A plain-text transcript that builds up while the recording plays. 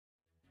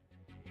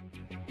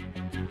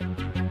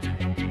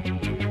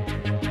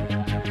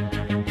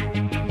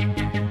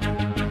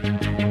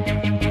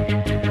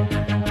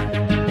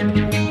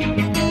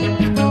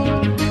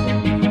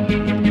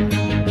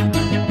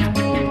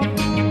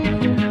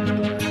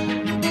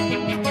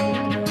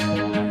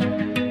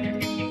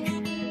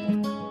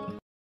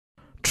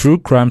True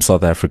Crime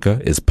South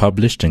Africa is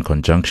published in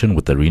conjunction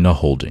with Arena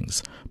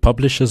Holdings,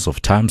 publishers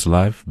of Times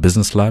Live,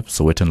 Business Live,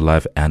 Sowetan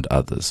Live, and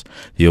others.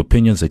 The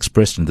opinions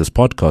expressed in this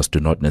podcast do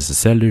not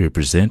necessarily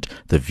represent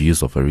the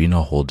views of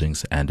Arena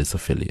Holdings and its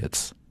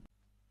affiliates.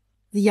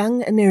 The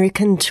young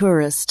American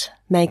tourist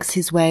makes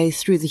his way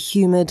through the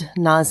humid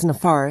Knysna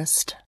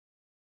forest.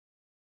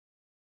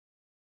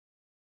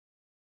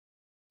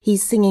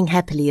 He's singing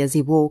happily as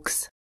he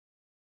walks.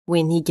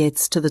 When he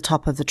gets to the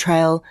top of the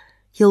trail,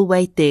 he'll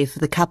wait there for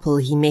the couple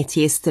he met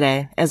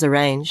yesterday, as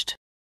arranged.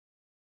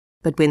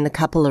 But when the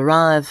couple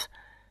arrive,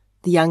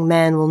 the young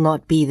man will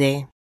not be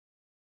there.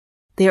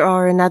 There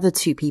are another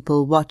two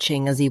people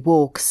watching as he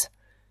walks,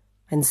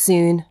 and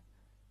soon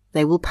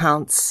they will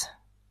pounce,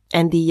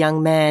 and the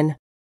young man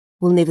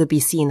will never be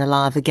seen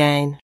alive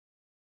again.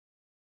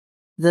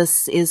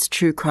 This is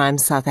True Crime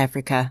South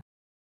Africa.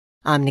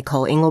 I'm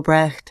Nicole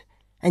Engelbrecht,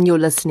 and you're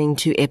listening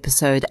to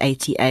episode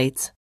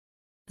 88,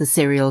 The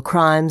Serial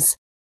Crimes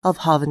of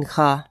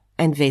Havenga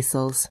and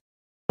Wessels.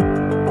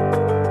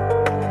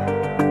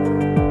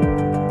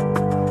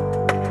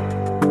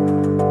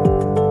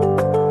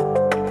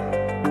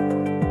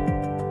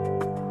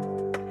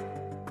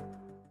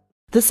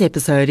 This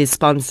episode is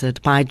sponsored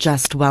by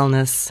Just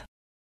Wellness.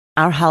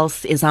 Our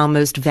health is our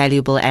most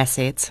valuable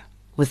asset.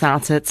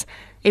 Without it,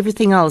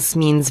 everything else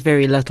means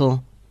very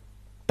little.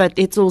 But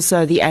it's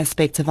also the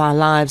aspect of our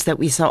lives that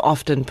we so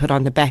often put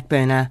on the back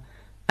burner,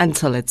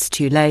 until it's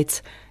too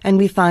late and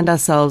we find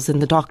ourselves in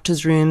the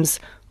doctor's rooms,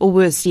 or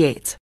worse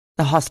yet,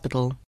 the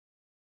hospital.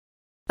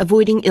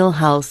 Avoiding ill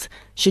health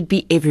should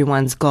be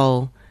everyone's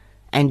goal,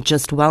 and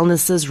Just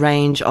Wellness's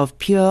range of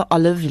pure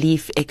olive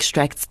leaf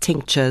extract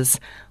tinctures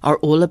are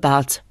all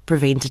about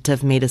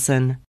preventative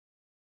medicine.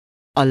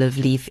 Olive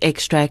leaf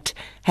extract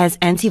has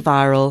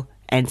antiviral,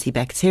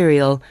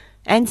 antibacterial,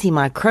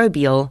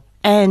 antimicrobial,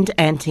 and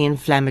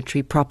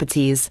anti-inflammatory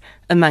properties,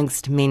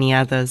 amongst many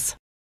others.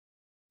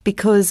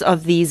 Because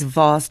of these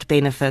vast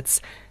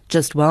benefits,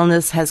 Just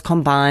Wellness has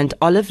combined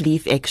olive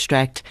leaf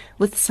extract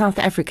with South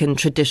African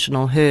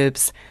traditional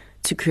herbs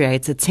to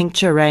create a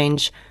tincture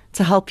range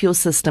to help your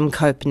system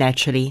cope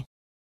naturally.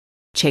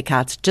 Check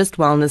out Just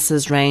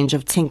Wellness's range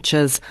of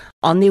tinctures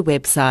on their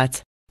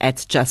website at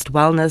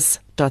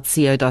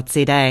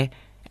justwellness.co.za,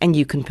 and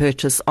you can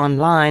purchase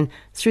online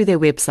through their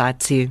website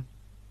too.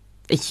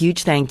 A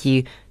huge thank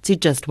you to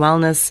Just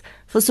Wellness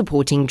for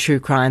supporting True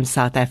Crime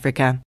South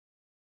Africa.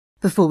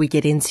 Before we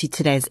get into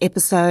today's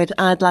episode,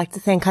 I'd like to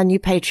thank our new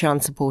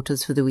Patreon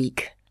supporters for the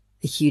week.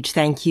 A huge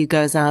thank you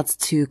goes out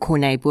to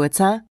Corne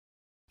Buerta,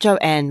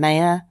 Joanne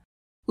Meyer,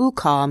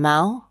 Ukar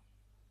Mao,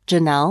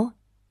 Janelle,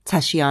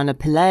 Tashiana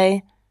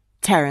Pillay,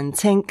 Taryn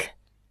Tink,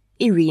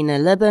 Irina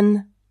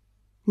Libben,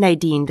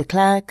 Nadine de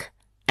Klerk,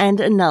 and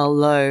Anel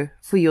Lowe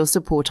for your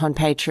support on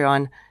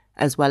Patreon,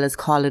 as well as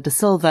Carla de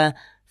Silva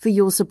for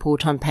your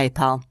support on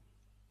PayPal.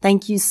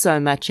 Thank you so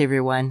much,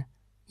 everyone.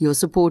 Your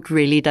support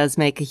really does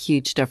make a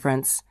huge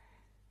difference.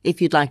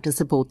 If you'd like to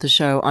support the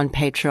show on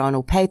Patreon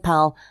or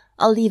PayPal,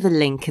 I'll leave a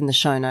link in the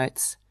show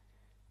notes.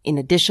 In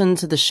addition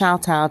to the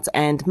shout-out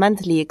and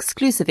monthly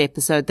exclusive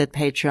episode that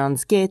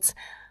Patreons get,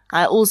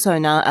 I also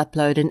now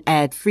upload an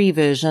ad-free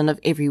version of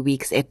every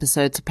week's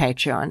episode to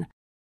Patreon.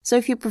 So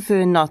if you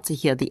prefer not to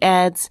hear the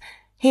ads,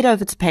 head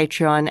over to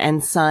Patreon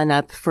and sign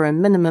up for a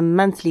minimum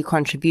monthly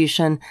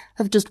contribution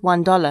of just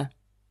 $1,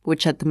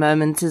 which at the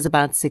moment is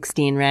about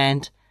 16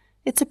 Rand.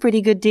 It's a pretty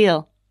good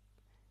deal.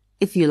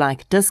 If you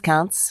like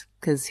discounts,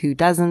 'cause who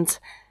doesn't,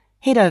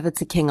 head over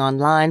to King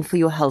Online for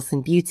your health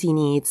and beauty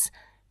needs,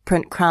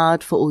 Print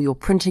Crowd for all your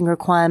printing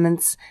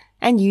requirements,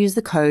 and use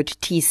the code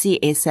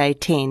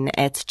TCSA10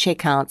 at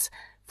checkout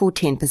for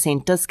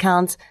 10%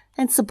 discount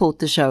and support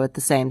the show at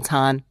the same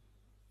time.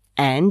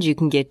 And you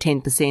can get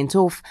 10%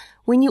 off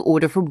when you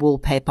order from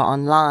Wallpaper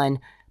Online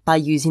by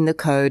using the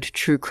code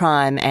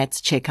TRUECRIME at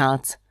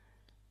checkout.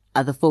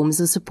 Other forms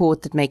of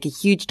support that make a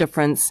huge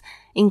difference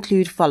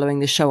include following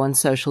the show on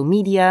social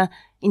media,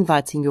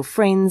 inviting your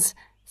friends,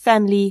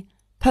 family,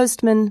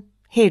 postman,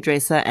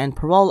 hairdresser and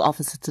parole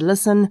officer to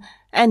listen,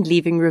 and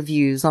leaving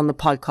reviews on the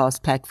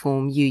podcast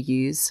platform you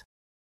use.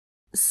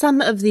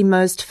 Some of the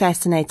most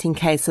fascinating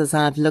cases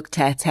I've looked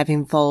at have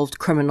involved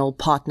criminal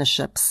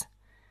partnerships.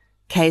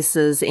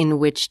 Cases in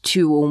which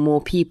two or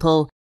more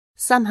people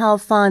somehow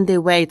find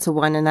their way to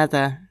one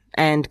another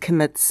and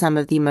commit some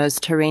of the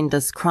most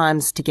horrendous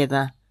crimes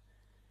together.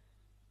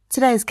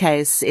 Today's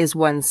case is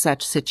one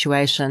such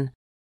situation,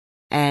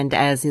 and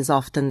as is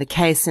often the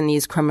case in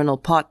these criminal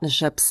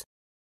partnerships,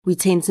 we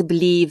tend to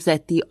believe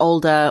that the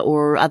older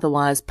or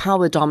otherwise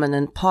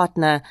power-dominant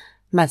partner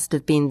must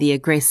have been the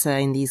aggressor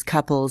in these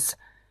couples.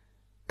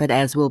 But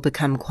as will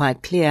become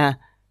quite clear,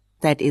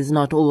 that is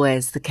not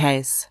always the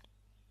case.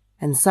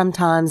 And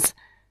sometimes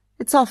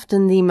it's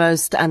often the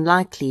most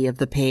unlikely of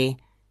the pair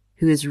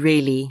who is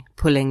really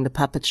pulling the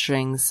puppet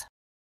strings.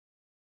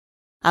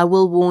 I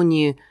will warn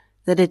you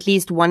that at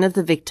least one of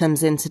the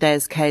victims in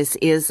today's case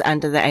is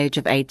under the age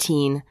of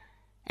 18,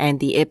 and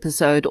the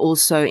episode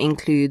also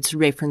includes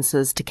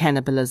references to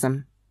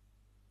cannibalism.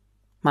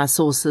 My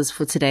sources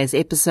for today's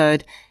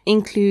episode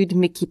include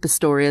Mickey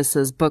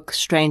Pistorius's book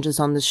Strangers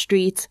on the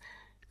Street,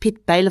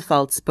 Piet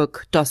Bijleveld's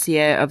book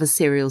Dossier of a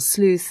Serial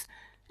Sleuth,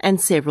 and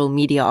several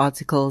media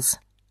articles.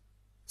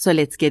 So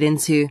let's get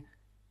into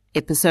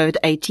episode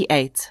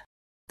 88,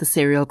 The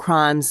Serial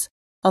Crimes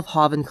of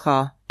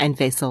Havenga and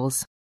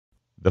Wessels.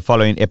 The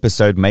following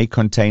episode may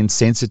contain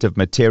sensitive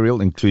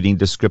material, including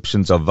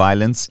descriptions of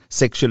violence,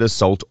 sexual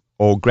assault,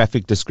 or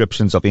graphic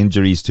descriptions of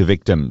injuries to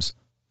victims.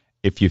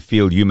 If you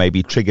feel you may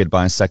be triggered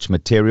by such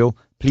material,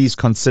 please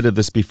consider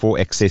this before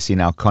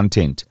accessing our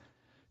content.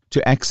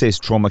 To access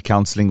trauma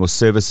counseling or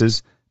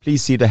services,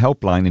 please see the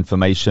helpline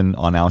information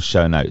on our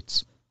show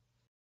notes.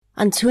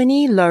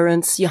 Antoni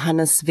Lawrence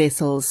Johannes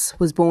Wessels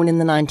was born in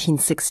the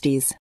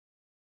 1960s.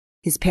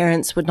 His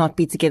parents would not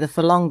be together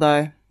for long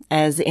though,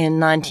 as in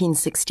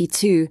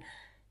 1962,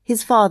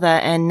 his father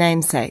and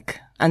namesake,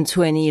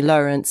 Antoni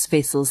Lawrence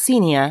Wessels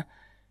Sr.,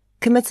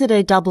 committed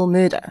a double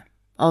murder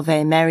of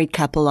a married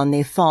couple on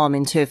their farm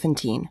in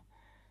Turfentine.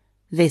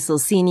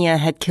 Wessels Sr.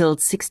 had killed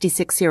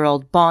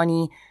 66-year-old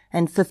Barney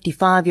and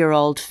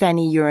 55-year-old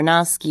Fanny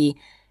Uranowski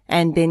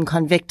and been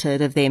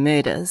convicted of their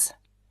murders.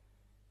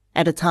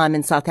 At a time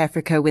in South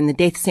Africa when the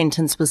death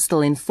sentence was still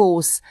in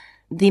force,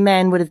 the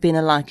man would have been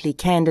a likely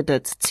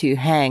candidate to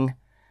hang.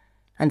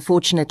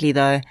 Unfortunately,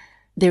 though,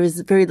 there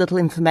is very little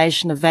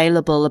information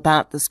available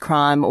about this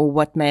crime or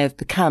what may have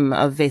become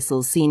of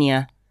Wessels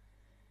Sr.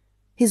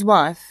 His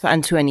wife,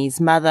 Antoni's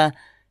mother,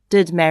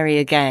 did marry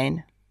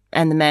again,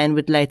 and the man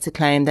would later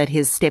claim that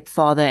his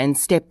stepfather and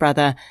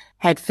stepbrother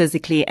had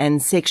physically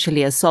and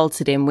sexually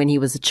assaulted him when he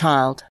was a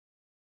child.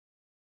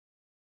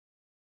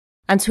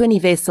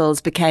 Antoni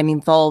Wessels became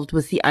involved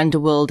with the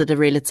underworld at a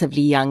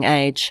relatively young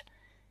age.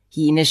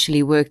 He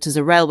initially worked as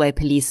a railway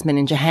policeman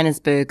in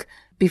Johannesburg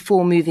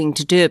before moving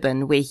to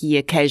Durban, where he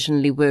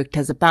occasionally worked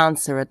as a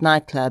bouncer at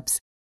nightclubs,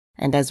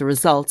 and as a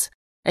result,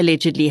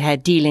 allegedly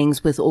had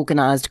dealings with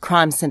organized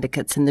crime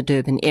syndicates in the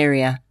Durban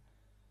area.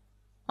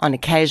 On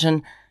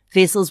occasion,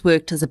 Wessels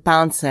worked as a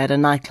bouncer at a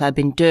nightclub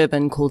in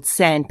Durban called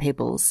Sand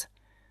Pebbles.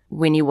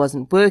 When he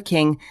wasn't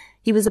working,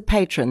 he was a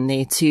patron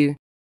there too,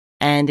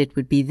 and it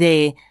would be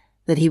there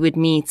that he would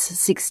meet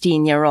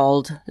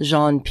 16-year-old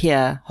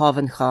Jean-Pierre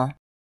Havenga.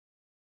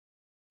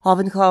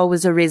 Havenga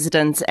was a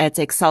resident at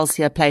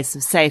Excelsior Place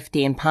of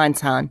Safety in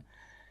Pinetown.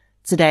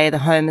 Today, the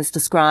home is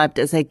described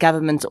as a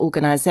government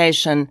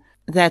organization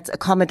that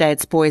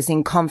accommodates boys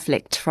in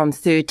conflict from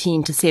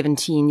 13 to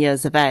 17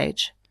 years of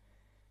age.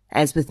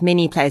 As with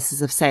many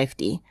places of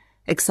safety,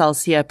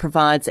 Excelsior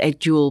provides a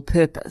dual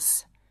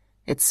purpose.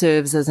 It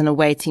serves as an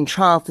awaiting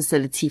trial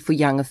facility for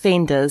young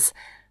offenders,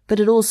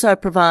 but it also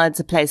provides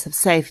a place of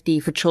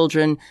safety for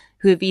children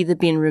who have either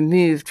been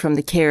removed from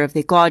the care of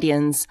their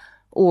guardians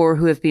or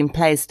who have been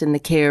placed in the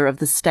care of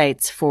the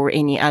state for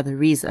any other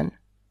reason.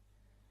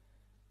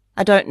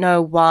 I don't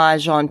know why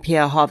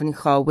Jean-Pierre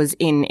Havenga was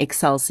in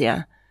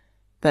Excelsior,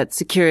 but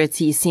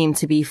security seemed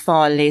to be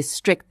far less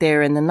strict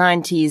there in the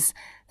 90s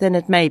than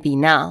it may be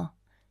now,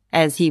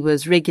 as he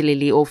was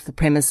regularly off the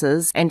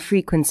premises and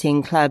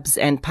frequenting clubs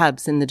and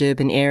pubs in the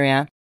Durban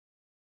area.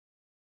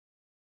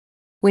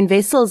 When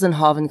Wessels and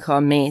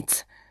Havenga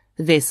met,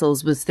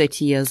 Wessels was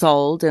 30 years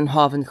old and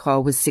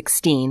Havenga was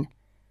 16.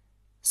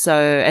 So,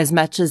 as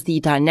much as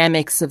the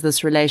dynamics of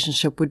this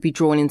relationship would be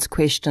drawn into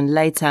question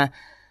later,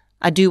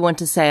 I do want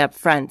to say up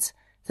front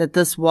that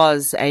this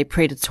was a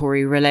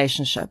predatory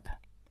relationship.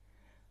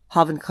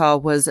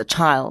 Havenga was a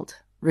child,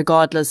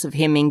 regardless of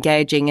him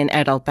engaging in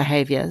adult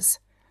behaviors.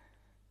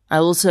 I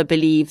also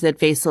believe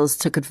that Wessels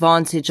took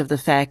advantage of the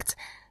fact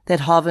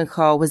that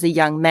Havenga was a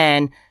young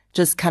man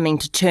just coming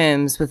to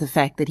terms with the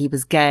fact that he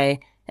was gay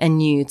and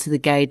new to the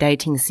gay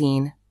dating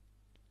scene.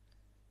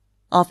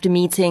 After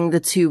meeting, the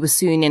two were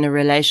soon in a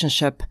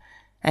relationship,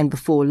 and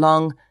before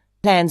long,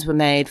 plans were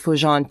made for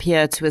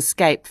Jean-Pierre to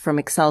escape from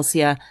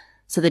Excelsior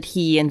so that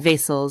he and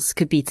Wessels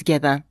could be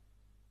together.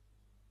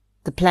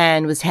 The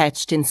plan was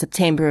hatched in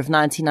September of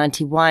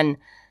 1991,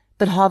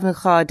 but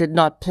Havenga did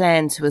not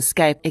plan to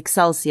escape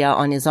Excelsior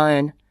on his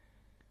own.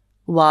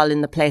 While in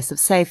the place of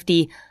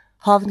safety,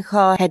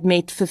 Havenga had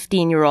met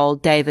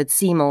 15-year-old David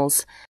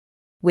Siemels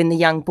when the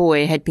young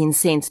boy had been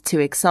sent to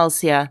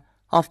Excelsior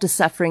after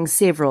suffering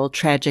several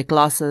tragic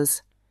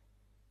losses.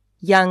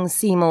 Young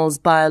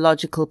Siemels'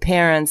 biological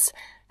parents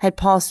had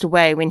passed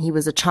away when he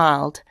was a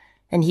child,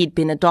 and he'd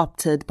been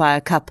adopted by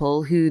a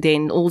couple who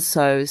then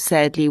also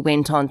sadly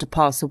went on to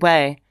pass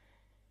away.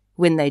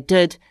 When they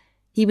did,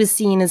 he was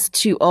seen as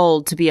too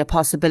old to be a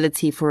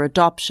possibility for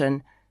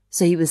adoption,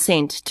 so he was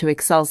sent to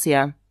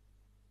Excelsior.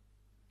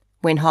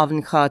 When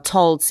Havenga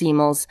told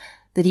Siemels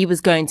that he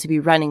was going to be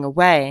running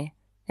away,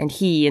 and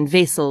he and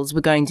Wessels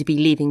were going to be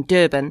leaving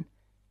Durban,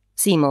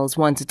 Siemels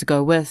wanted to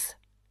go with.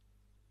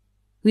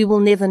 We will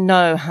never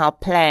know how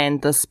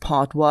planned this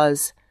part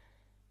was.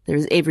 There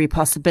is every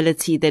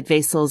possibility that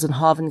Wessels and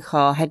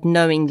Havenga had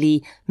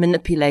knowingly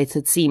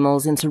manipulated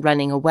Siemels into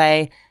running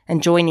away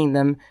and joining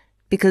them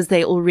because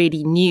they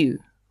already knew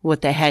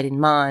what they had in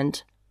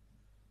mind.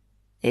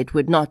 It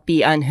would not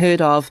be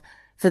unheard of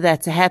for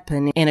that to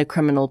happen in a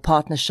criminal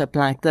partnership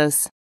like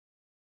this.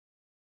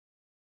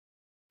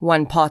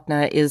 One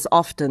partner is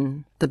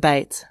often the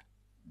bait,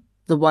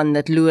 the one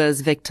that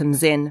lures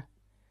victims in.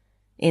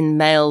 In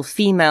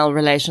male-female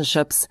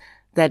relationships,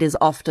 that is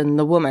often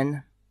the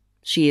woman.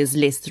 She is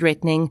less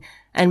threatening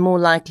and more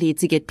likely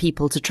to get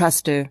people to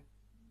trust her.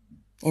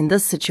 In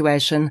this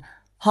situation,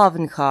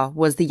 Havenga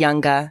was the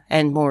younger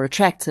and more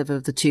attractive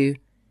of the two.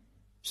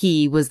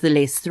 He was the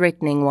less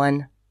threatening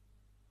one.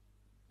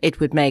 It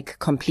would make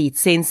complete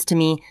sense to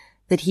me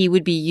that he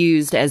would be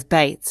used as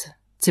bait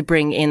to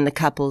bring in the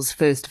couple's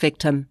first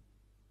victim.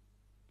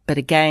 But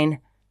again,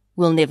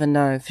 we'll never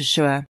know for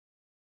sure.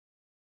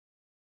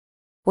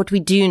 What we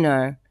do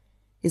know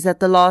is that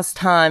the last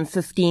time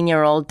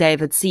 15-year-old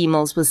David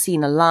Seymours was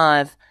seen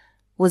alive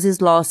was his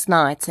last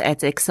night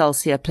at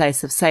Excelsior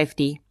Place of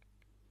Safety.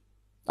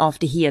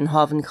 After he and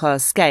Havenga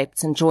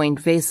escaped and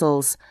joined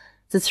Wessels,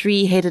 the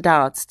three headed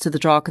out to the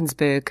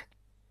Drakensberg.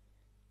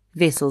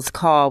 Wessels'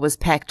 car was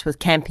packed with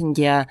camping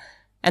gear,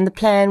 and the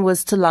plan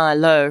was to lie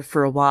low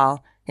for a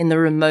while in the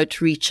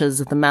remote reaches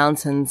of the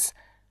mountains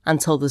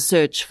until the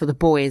search for the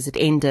boys had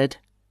ended.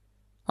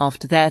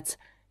 After that,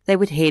 they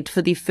would head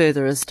for the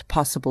furthest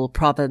possible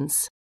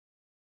province.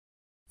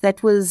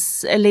 That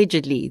was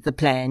allegedly the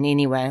plan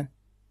anyway.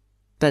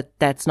 But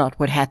that's not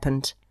what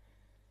happened.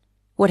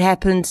 What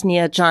happened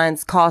near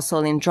Giant's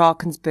Castle in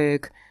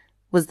Drakensberg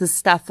was the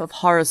stuff of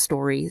horror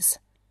stories,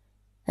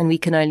 and we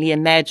can only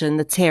imagine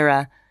the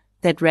terror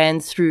that ran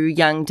through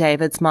young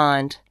David's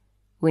mind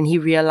when he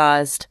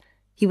realized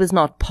he was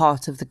not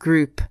part of the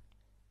group,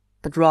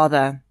 but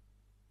rather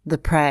the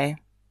prey.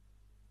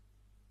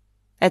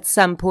 At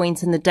some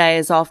point in the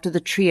days after the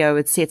trio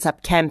had set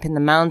up camp in the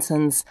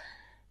mountains,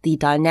 the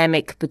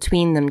dynamic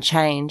between them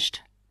changed.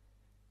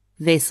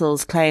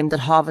 Wessels claimed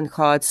that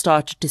Havenga had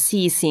started to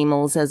see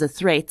Seymours as a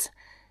threat,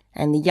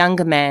 and the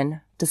younger man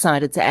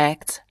decided to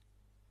act.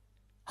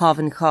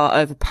 Havenga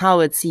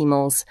overpowered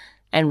Seymours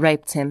and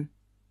raped him.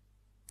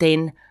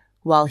 Then,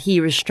 while he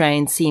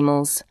restrained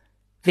Seymours,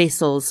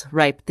 Wessels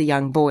raped the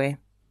young boy,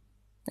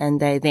 and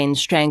they then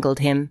strangled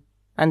him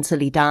until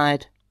he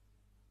died.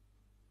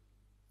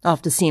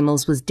 After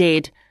Seymours was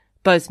dead,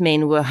 both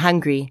men were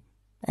hungry,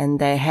 and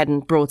they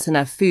hadn't brought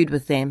enough food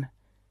with them.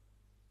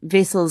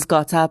 Wessels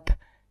got up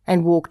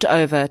and walked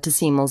over to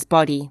Seymours'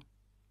 body.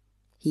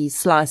 He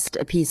sliced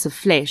a piece of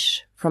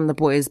flesh from the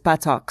boy's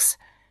buttocks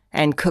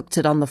and cooked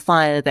it on the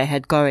fire they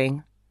had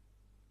going.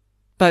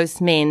 Both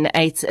men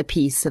ate a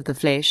piece of the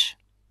flesh.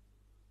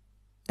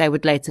 They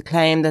would later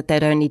claim that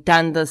they'd only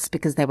done this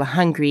because they were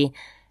hungry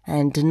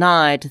and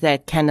denied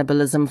that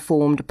cannibalism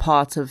formed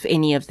part of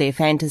any of their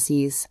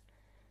fantasies.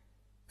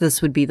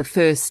 This would be the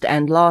first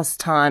and last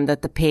time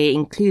that the pair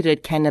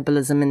included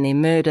cannibalism in their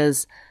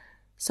murders,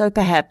 so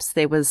perhaps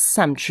there was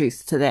some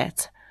truth to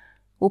that,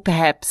 or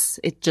perhaps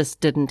it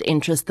just didn't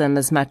interest them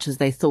as much as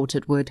they thought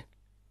it would.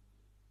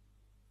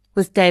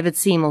 With David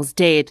Seymours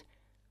dead,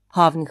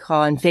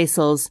 Havenga and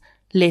Wessels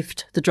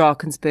left the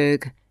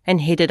Drakensberg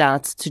and headed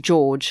out to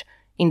George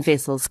in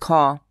Wessels'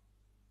 car.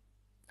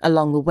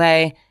 Along the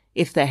way,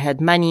 if they had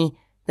money,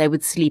 they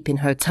would sleep in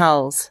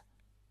hotels,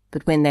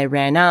 but when they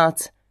ran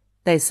out,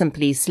 they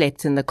simply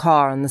slept in the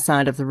car on the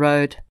side of the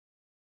road.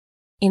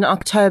 In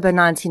October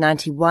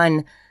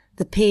 1991,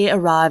 the pair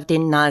arrived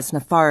in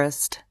Knysna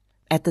Forest,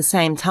 at the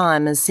same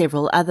time as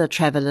several other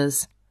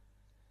travellers.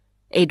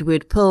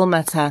 Edward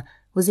Perlmutter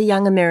was a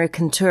young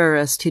American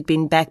tourist who'd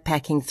been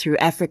backpacking through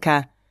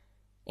Africa.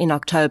 In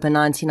October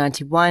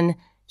 1991,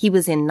 he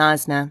was in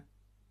Knysna.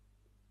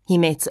 He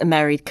met a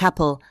married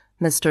couple,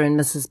 Mr. and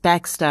Mrs.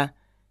 Baxter,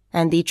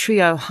 and the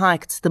trio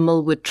hiked the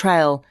Millwood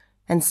Trail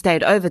and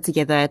stayed over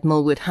together at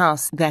Millwood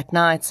House that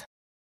night.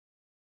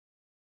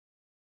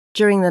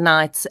 During the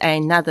night,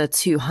 another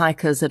two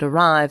hikers had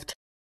arrived.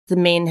 The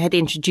men had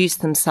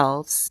introduced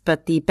themselves,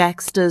 but the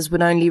Baxters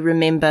would only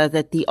remember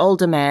that the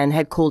older man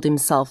had called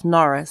himself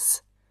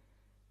Norris.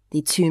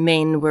 The two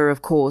men were,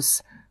 of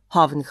course,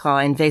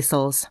 Havenga and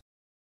Wessels.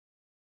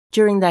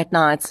 During that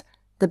night,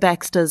 the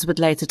Baxters would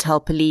later tell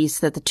police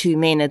that the two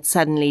men had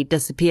suddenly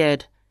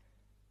disappeared.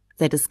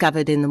 They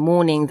discovered in the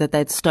morning that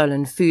they'd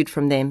stolen food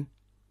from them.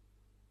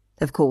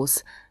 Of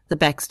course, the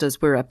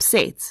Baxters were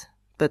upset,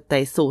 but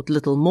they thought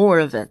little more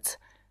of it,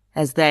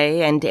 as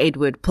they and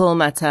Edward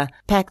Perlmutter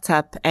packed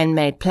up and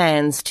made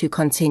plans to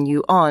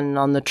continue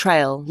on the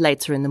trail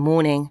later in the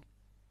morning.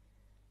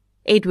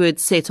 Edward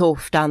set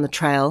off down the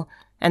trail,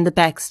 and the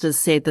Baxters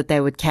said that they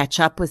would catch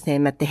up with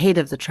him at the head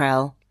of the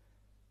trail.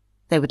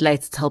 They would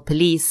later tell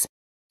police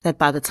that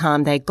by the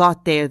time they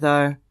got there,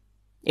 though,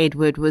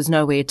 Edward was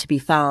nowhere to be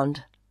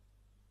found.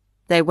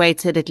 They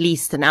waited at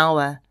least an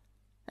hour,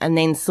 and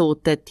then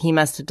thought that he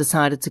must have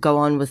decided to go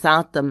on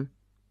without them,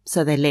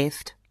 so they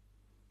left.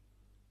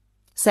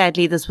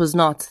 Sadly, this was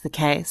not the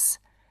case.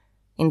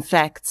 In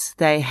fact,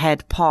 they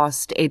had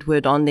passed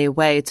Edward on their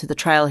way to the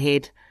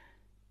trailhead,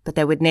 but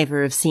they would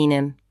never have seen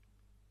him.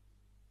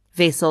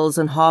 Wessels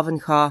and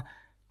Havenga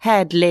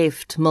had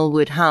left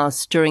Millwood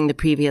House during the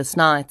previous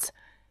night,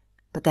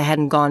 but they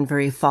hadn't gone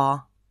very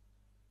far.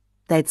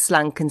 They'd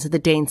slunk into the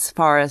dense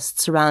forest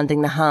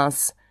surrounding the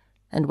house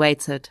and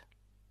waited.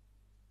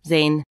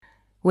 Then,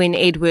 When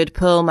Edward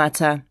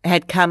Perlmutter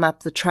had come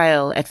up the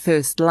trail at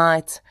first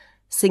light,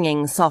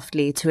 singing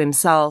softly to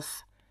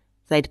himself,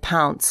 they'd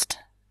pounced,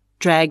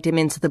 dragged him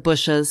into the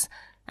bushes,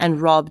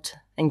 and robbed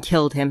and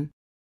killed him.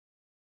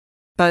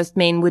 Both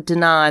men would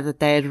deny that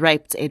they had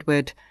raped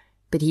Edward,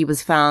 but he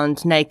was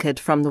found naked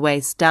from the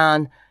waist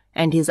down,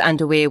 and his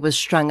underwear was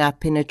strung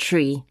up in a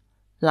tree,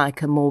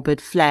 like a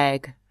morbid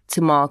flag, to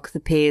mark the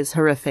pair's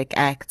horrific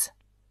act.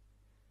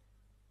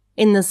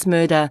 In this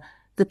murder,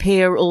 the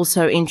pair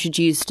also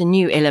introduced a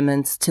new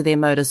element to their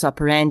modus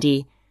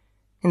operandi.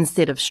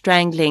 Instead of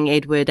strangling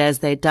Edward as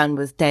they'd done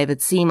with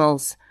David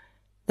Seymour's,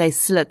 they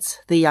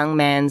slit the young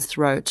man's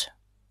throat.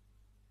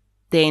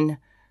 Then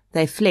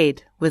they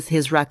fled with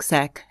his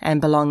rucksack and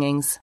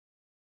belongings.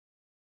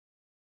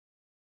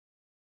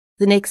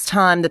 The next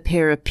time the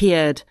pair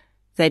appeared,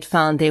 they'd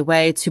found their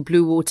way to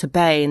Bluewater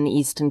Bay in the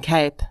Eastern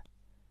Cape.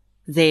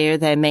 There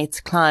they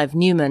met Clive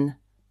Newman,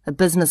 a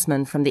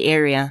businessman from the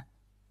area.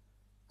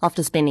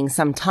 After spending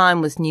some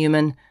time with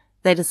Newman,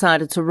 they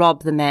decided to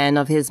rob the man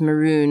of his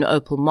maroon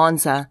Opel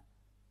Monza.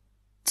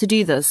 To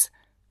do this,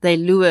 they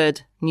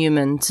lured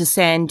Newman to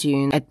sand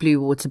dune at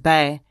Bluewater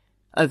Bay,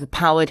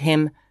 overpowered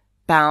him,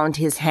 bound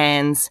his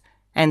hands,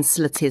 and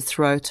slit his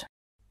throat.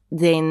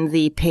 Then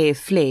the pair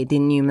fled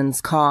in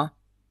Newman's car.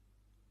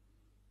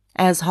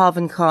 As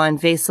Havenga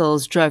and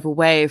Wessels drove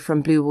away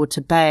from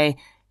Bluewater Bay,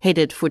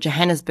 headed for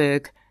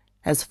Johannesburg,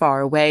 as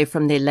far away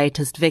from their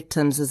latest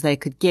victims as they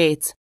could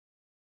get,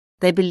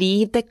 they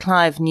believed that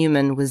Clive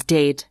Newman was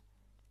dead,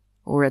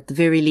 or at the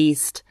very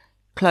least,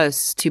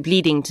 close to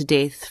bleeding to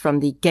death from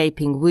the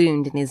gaping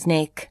wound in his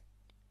neck.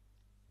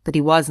 But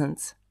he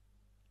wasn't.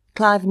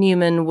 Clive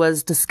Newman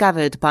was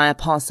discovered by a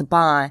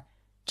passerby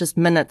just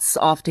minutes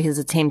after his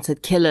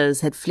attempted killers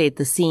had fled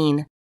the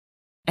scene.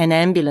 An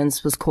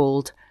ambulance was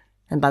called,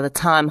 and by the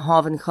time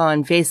Havenga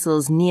and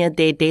Wessels neared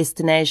their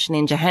destination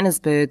in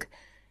Johannesburg,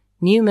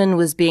 Newman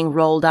was being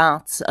rolled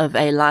out of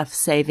a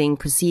life-saving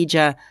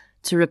procedure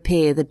to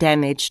repair the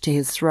damage to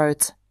his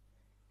throat.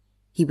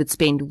 He would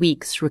spend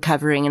weeks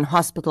recovering in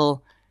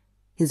hospital.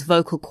 His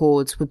vocal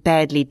cords were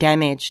badly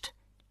damaged,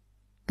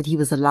 but he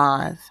was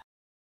alive,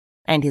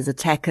 and his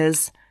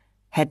attackers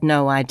had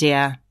no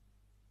idea.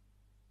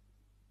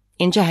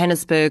 In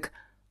Johannesburg,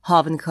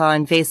 Havenga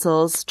and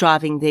Wessels,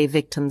 driving their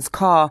victim's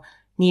car,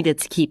 needed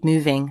to keep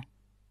moving.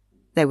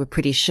 They were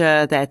pretty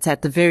sure that,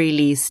 at the very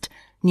least,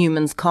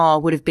 Newman's car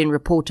would have been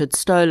reported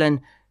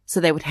stolen,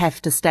 so they would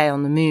have to stay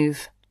on the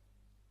move.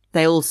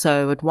 They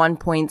also, at one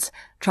point,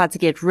 tried to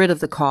get rid of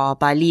the car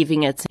by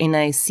leaving it in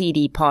a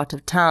seedy part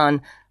of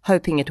town,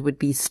 hoping it would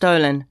be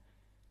stolen.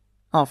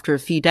 After a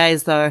few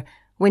days, though,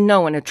 when no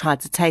one had tried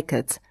to take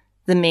it,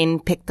 the men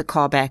picked the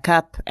car back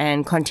up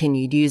and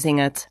continued using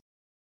it.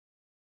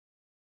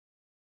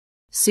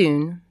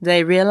 Soon,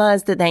 they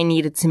realized that they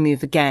needed to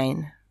move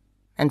again,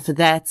 and for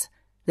that,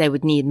 they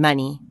would need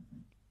money.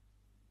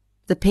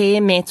 The pair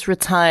met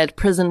retired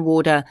prison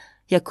warder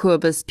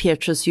Jacobus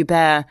Petrus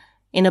Joubert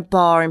in a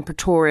bar in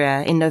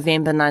Pretoria in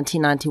November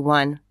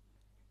 1991.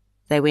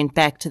 They went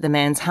back to the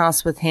man's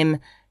house with him,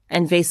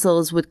 and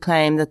Wessels would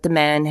claim that the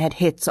man had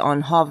hit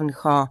on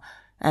Havenga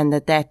and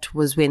that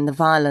was when the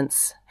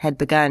violence had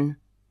begun.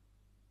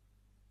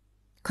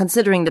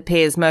 Considering the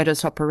pair's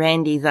modus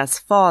operandi thus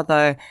far,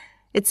 though,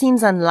 it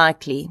seems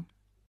unlikely,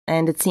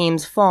 and it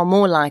seems far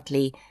more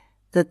likely,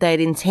 that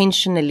they'd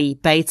intentionally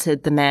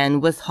baited the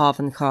man with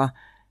Havenga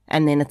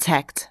and then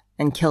attacked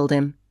and killed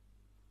him.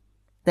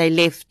 They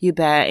left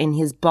Joubert in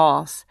his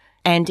bath,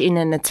 and in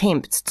an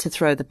attempt to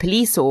throw the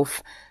police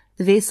off,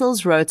 the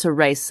Wessels wrote a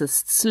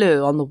racist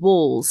slur on the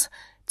walls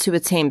to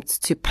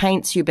attempt to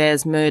paint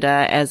Joubert's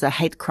murder as a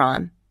hate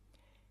crime.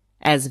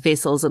 As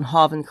Wessels and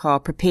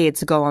Havenga prepared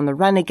to go on the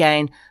run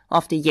again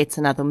after yet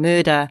another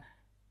murder,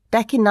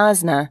 back in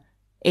Knysna,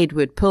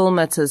 Edward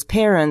Perlmutter's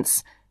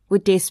parents were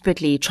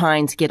desperately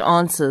trying to get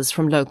answers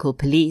from local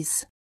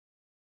police.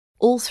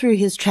 All through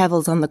his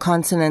travels on the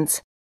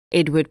continent,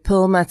 Edward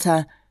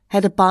Perlmutter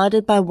had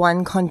abided by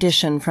one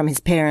condition from his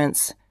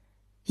parents.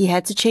 He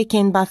had to check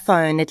in by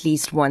phone at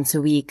least once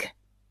a week,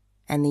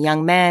 and the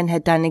young man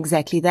had done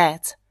exactly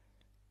that,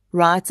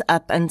 right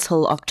up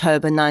until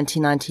October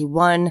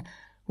 1991,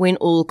 when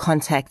all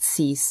contact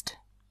ceased.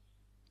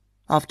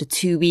 After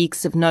 2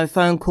 weeks of no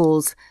phone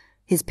calls,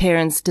 his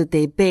parents did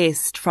their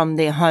best from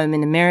their home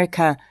in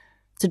America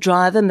to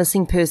drive a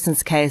missing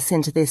persons case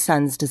into their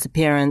son's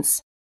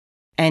disappearance,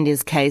 and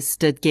his case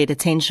did get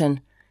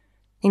attention.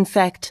 In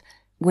fact,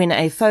 when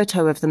a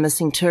photo of the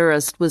missing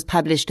tourist was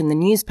published in the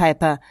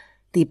newspaper,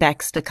 the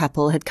Baxter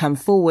couple had come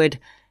forward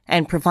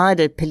and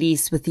provided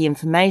police with the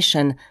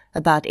information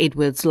about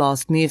Edward's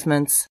last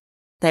movements.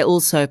 They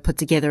also put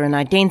together an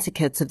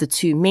identikit of the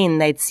two men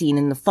they'd seen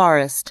in the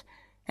forest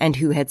and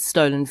who had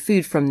stolen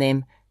food from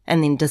them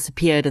and then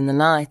disappeared in the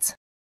night.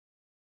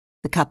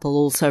 The couple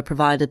also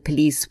provided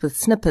police with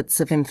snippets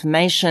of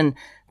information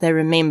they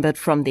remembered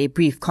from their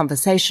brief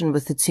conversation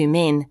with the two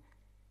men.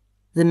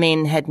 The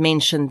men had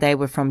mentioned they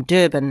were from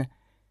Durban,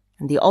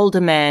 and the older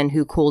man,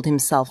 who called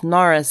himself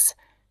Norris,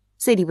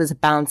 said he was a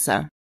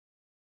bouncer.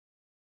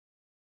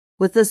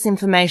 With this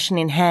information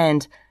in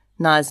hand,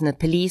 Knysna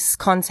police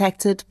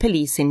contacted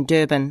police in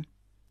Durban.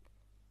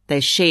 They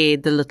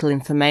shared the little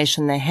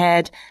information they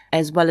had,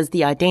 as well as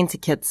the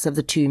identikits of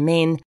the two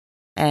men,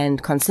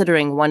 and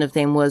considering one of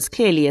them was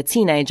clearly a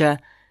teenager,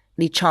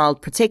 the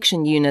Child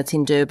Protection Unit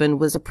in Durban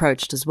was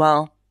approached as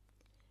well.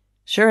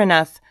 Sure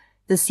enough,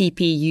 the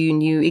CPU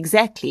knew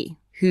exactly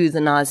who the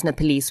Knysna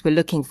police were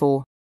looking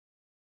for.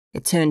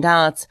 It turned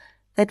out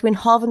that when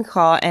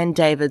Havenga and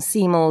David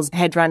Seymours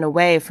had run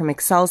away from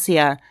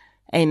Excelsior,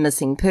 a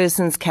missing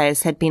persons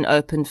case had been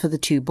opened for the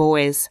two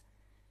boys.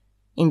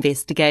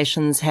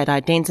 Investigations had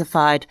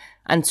identified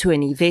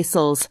Antoine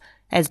Wessels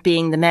as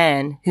being the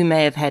man who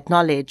may have had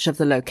knowledge of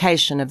the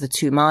location of the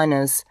two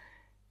minors,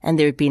 and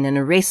there had been an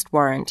arrest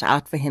warrant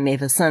out for him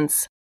ever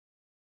since.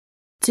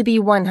 To be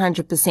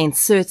 100%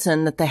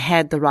 certain that they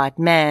had the right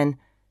man,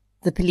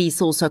 the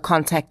police also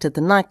contacted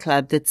the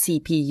nightclub that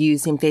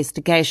CPU's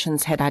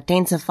investigations had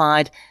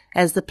identified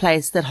as the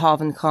place that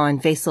Havenga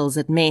and Wessels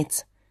had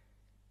met.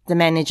 The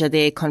manager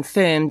there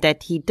confirmed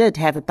that he did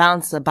have a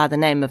bouncer by the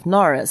name of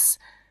Norris,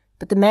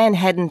 but the man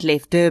hadn't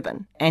left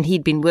Durban, and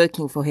he'd been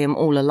working for him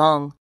all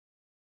along.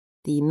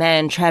 The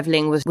man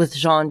travelling with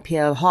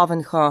Jean-Pierre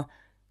Havenga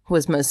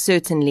was most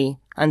certainly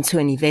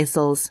Antoine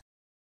Wessels.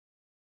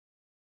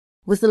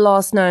 With the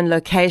last known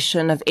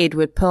location of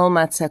Edward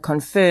Perlmutter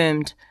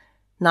confirmed,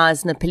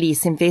 Knysna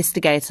police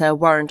investigator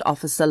Warrant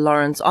Officer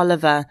Lawrence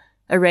Oliver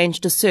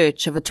arranged a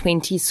search of a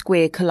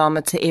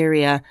 20-square-kilometre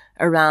area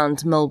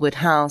around Millwood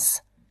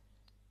House.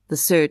 The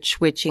search,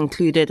 which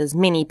included as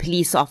many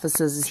police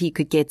officers as he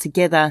could get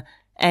together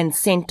and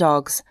scent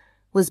dogs,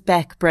 was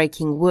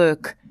back-breaking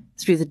work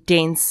through the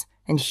dense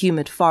and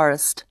humid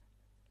forest.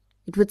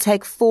 It would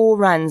take 4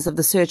 runs of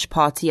the search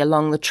party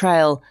along the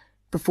trail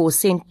before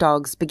scent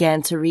dogs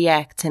began to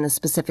react in a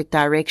specific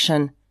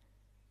direction.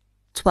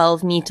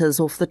 12 meters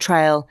off the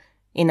trail,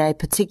 in a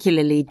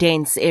particularly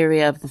dense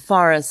area of the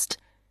forest,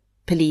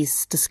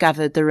 police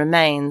discovered the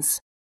remains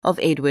of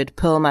Edward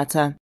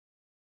Perlmutter.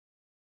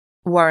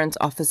 Warrant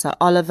Officer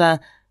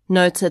Oliver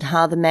noted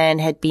how the man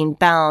had been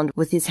bound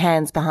with his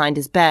hands behind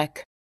his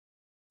back,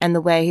 and the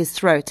way his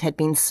throat had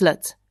been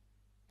slit,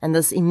 and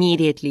this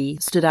immediately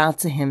stood out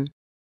to him.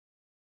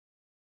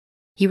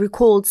 He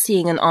recalled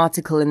seeing an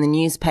article in the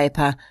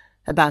newspaper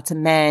about a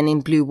man in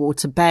Blue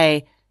Water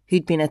Bay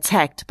who'd been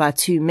attacked by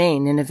 2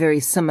 men in a very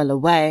similar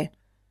way.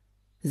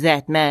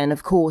 That man,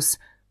 of course,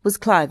 was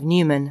Clive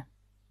Newman,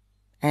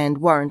 and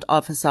Warrant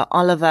Officer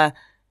Oliver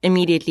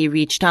immediately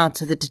reached out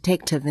to the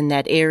detective in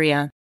that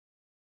area.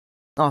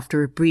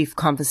 After a brief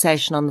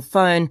conversation on the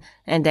phone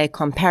and a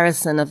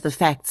comparison of the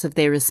facts of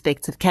their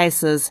respective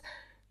cases,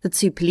 the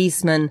 2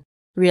 policemen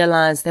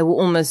realized they were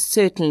almost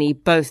certainly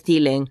both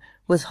dealing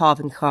with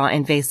Havenga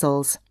and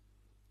Wessels.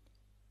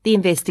 The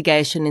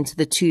investigation into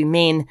the 2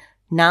 men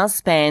now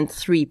spanned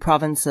 3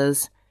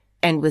 provinces,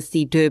 and with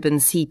the Durban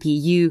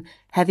CPU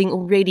having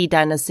already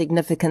done a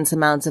significant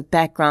amount of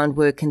background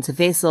work into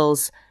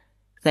Wessels,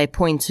 they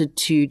pointed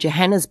to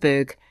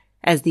Johannesburg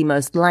as the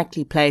most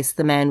likely place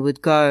the man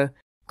would go,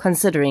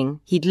 considering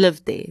he'd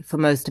lived there for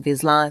most of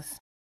his life.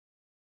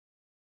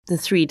 The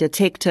 3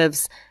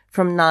 detectives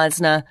from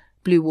Knysna,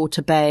 Blue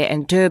Water Bay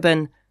and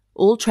Durban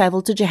all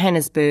travelled to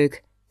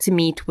Johannesburg to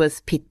meet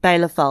with Piet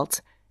Bielefeld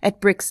at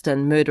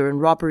Brixton Murder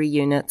and Robbery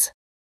Unit.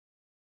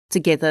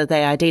 Together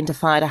they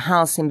identified a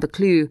house in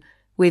Buccleuch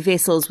where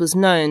Wessels was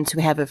known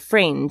to have a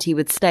friend he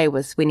would stay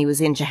with when he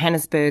was in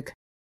Johannesburg.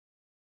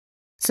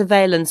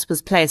 Surveillance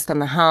was placed on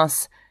the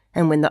house,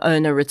 and when the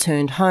owner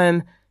returned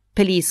home,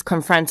 police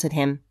confronted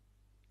him.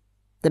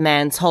 The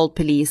man told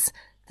police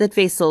that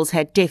Wessels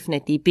had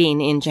definitely been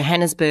in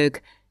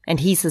Johannesburg, and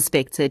he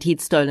suspected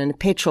he'd stolen a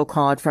petrol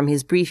card from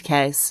his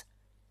briefcase.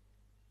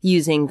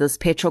 Using this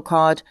petrol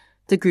card,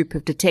 the group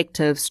of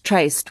detectives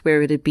traced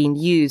where it had been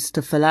used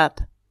to fill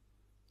up.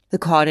 The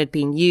card had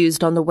been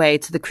used on the way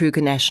to the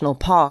Kruger National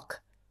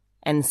Park,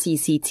 and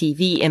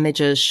CCTV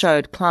images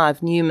showed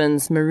Clive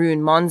Newman's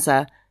maroon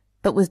Monza,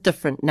 but with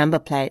different number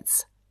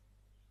plates.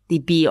 The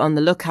be on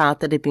the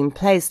lookout that had been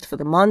placed for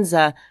the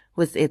Monza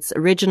with its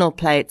original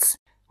plates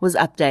was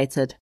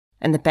updated,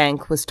 and the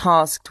bank was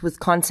tasked with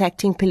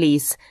contacting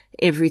police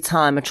every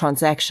time a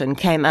transaction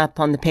came up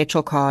on the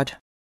petrol card.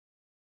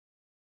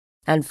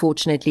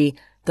 Unfortunately,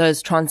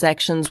 those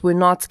transactions were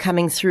not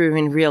coming through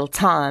in real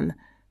time,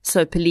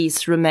 so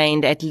police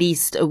remained at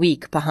least a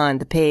week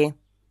behind the pair.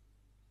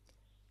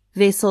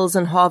 Wessels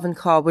and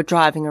Havenga were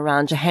driving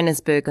around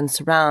Johannesburg and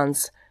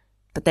surrounds,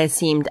 but they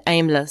seemed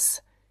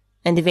aimless,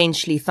 and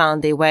eventually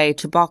found their way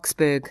to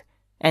Boksburg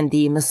and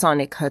the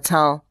Masonic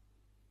Hotel.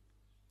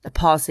 A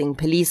passing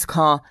police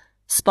car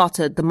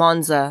spotted the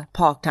Monza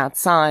parked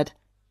outside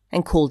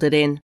and called it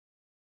in.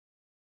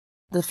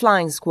 The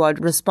flying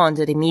squad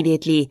responded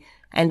immediately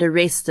and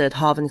arrested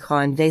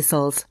Havenga and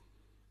Wessels.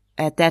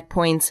 At that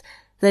point,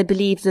 they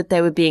believed that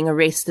they were being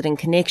arrested in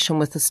connection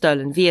with the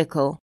stolen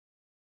vehicle.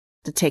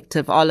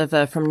 Detective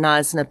Oliver from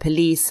Knysna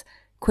Police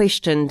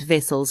questioned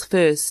Wessels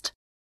first.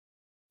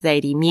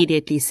 They'd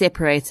immediately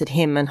separated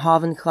him and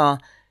Havenga,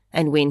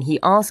 and when he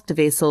asked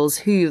Wessels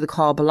who the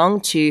car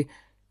belonged to,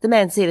 The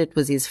man said it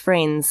was his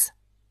friends.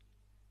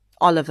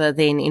 Oliver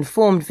then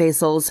informed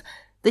Wessels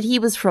that he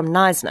was from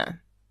Neisner,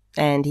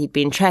 and he'd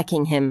been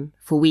tracking him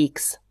for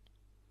weeks.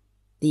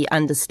 The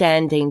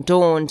understanding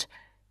dawned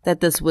that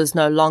this was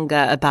no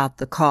longer about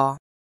the car,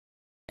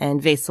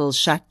 and Wessels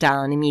shut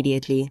down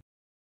immediately.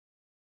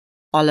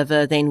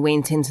 Oliver then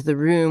went into the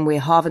room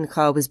where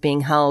Havenga was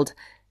being held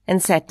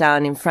and sat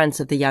down in front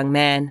of the young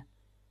man.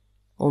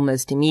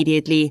 Almost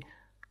immediately,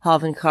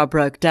 Havenga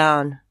broke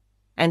down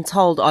and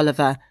told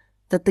Oliver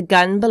that the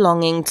gun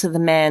belonging to the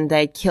man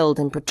they'd killed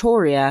in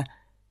Pretoria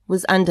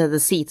was under the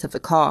seat of the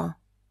car.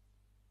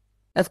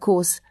 Of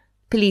course,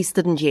 police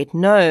didn't yet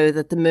know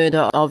that the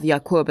murder of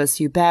Jacobus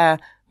Joubert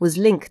was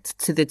linked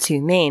to the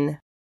two men,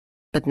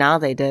 but now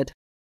they did.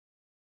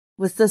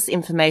 With this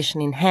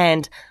information in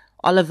hand,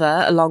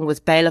 Oliver, along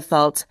with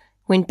Bielefeld,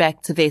 went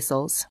back to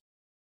Wessels.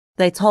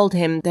 They told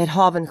him that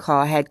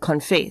Havenga had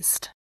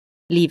confessed,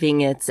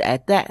 leaving it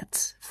at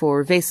that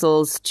for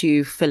Wessels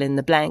to fill in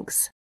the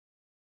blanks.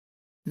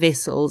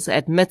 Wessels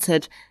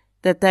admitted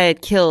that they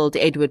had killed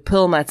Edward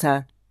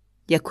Perlmutter,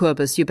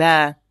 Jacobus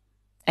Joubert,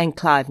 and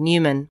Clive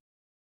Newman.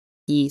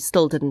 He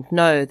still didn't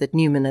know that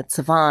Newman had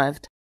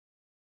survived.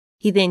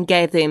 He then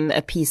gave them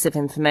a piece of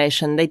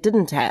information they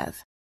didn't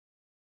have.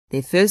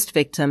 Their first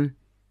victim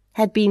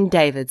had been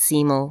David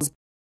Seymour.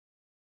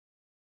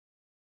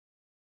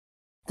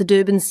 The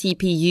Durban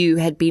CPU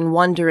had been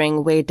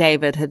wondering where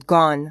David had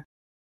gone,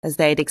 as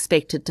they had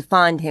expected to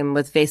find him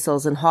with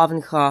Wessels and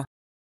Havenga.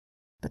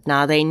 But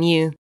now they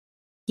knew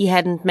he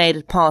hadn't made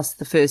it past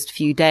the first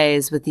few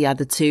days with the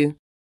other two.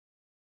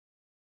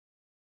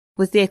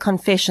 With their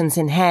confessions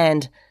in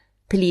hand,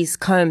 police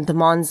combed the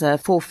Monza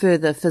for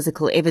further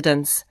physical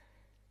evidence.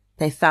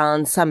 They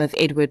found some of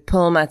Edward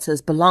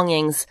Perlmutter's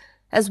belongings,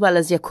 as well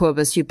as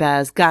Jacobus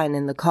Joubert's gun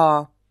in the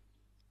car.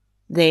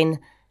 Then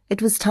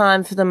it was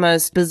time for the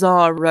most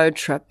bizarre road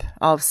trip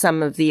of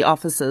some of the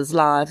officers'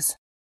 lives.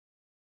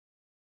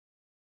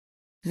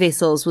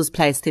 Wessels was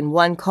placed in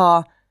one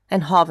car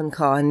and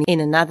Havenga in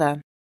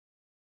another.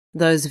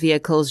 Those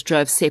vehicles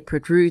drove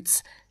separate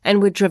routes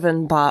and were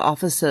driven by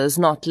officers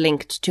not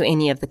linked to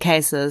any of the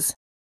cases.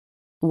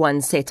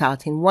 One set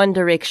out in one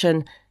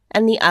direction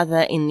and the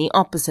other in the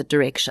opposite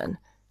direction,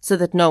 so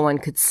that no one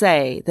could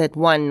say that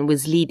one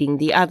was leading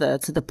the other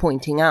to the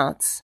pointing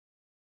outs.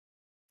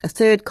 A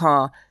third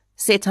car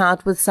set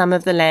out with some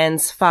of the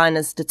land's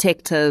finest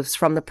detectives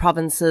from the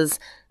provinces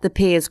the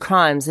pair's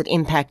crimes had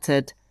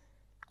impacted.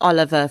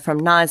 Oliver from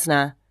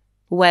Neisner,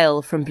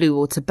 Whale from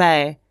Bluewater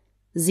Bay,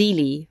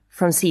 Zeely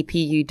from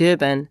CPU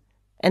Durban,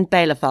 and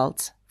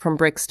Bielefeld from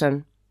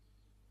Brixton.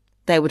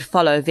 They would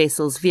follow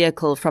Wessels'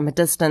 vehicle from a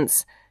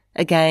distance,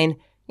 again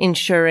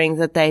ensuring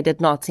that they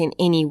did not in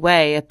any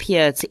way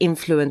appear to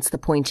influence the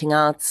pointing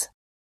outs.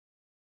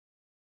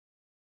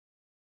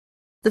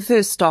 The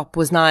first stop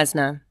was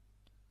Neisner.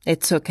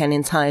 It took an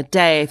entire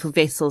day for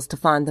Wessels to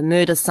find the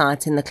murder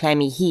site in the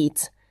clammy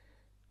heat.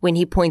 When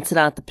he pointed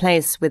out the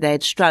place where they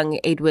had strung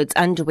Edward's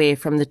underwear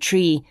from the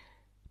tree,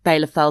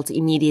 Bielefeld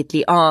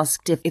immediately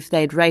asked if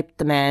they'd raped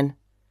the man.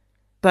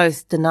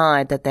 Both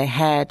denied that they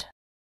had.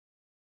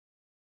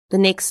 The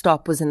next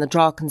stop was in the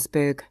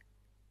Drakensberg.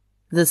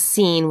 This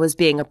scene was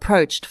being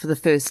approached for the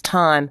first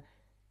time,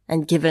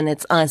 and given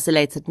its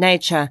isolated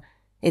nature,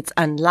 it's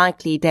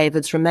unlikely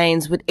David's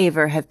remains would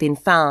ever have been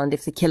found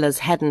if the killers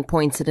hadn't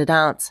pointed it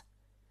out.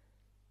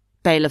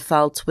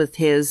 Bielefeld, with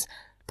his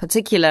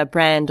particular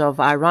brand of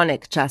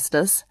ironic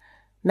justice,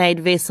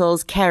 made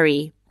Wessels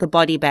carry the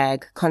body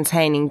bag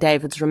containing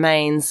David's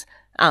remains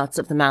out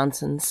of the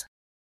mountains.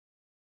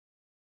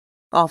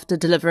 After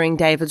delivering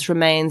David's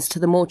remains to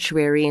the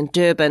mortuary in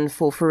Durban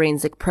for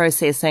forensic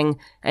processing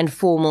and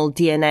formal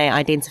DNA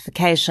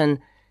identification,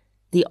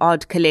 the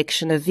odd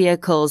collection of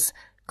vehicles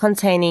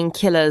containing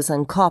killers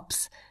and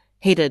cops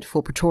headed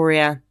for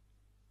Pretoria.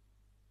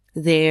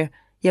 There,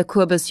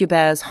 Jacobus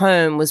Joubert's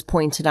home was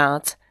pointed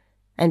out,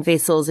 and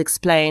Wessels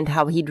explained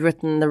how he'd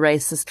written the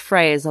racist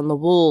phrase on the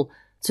wall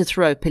to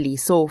throw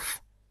police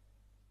off.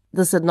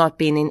 This had not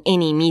been in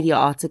any media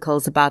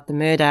articles about the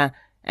murder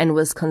and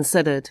was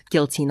considered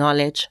guilty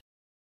knowledge.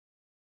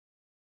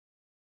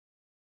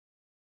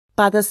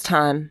 By this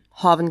time,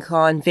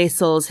 Havenga and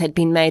Wessels had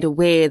been made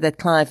aware that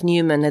Clive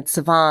Newman had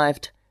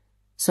survived,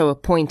 so a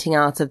pointing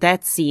out of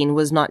that scene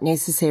was not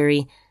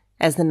necessary,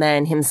 as the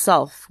man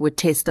himself would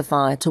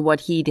testify to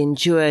what he'd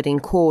endured in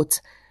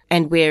court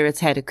and where it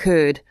had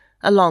occurred,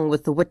 along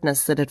with the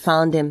witness that had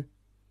found him.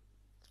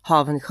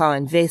 Havenga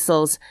and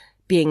Wessels,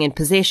 being in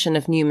possession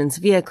of Newman's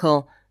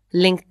vehicle,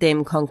 linked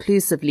them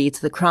conclusively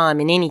to the crime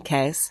in any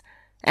case,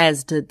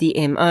 as did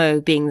the MO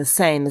being the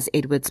same as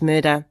Edward's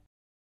murder.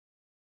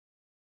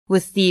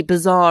 With the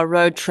bizarre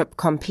road trip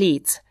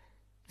complete,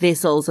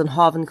 Wessels and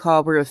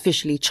Havenga were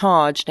officially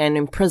charged and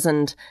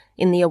imprisoned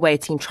in the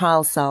awaiting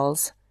trial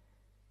cells.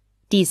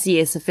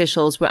 DCS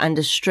officials were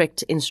under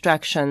strict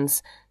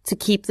instructions to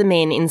keep the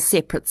men in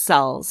separate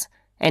cells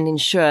and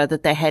ensure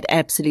that they had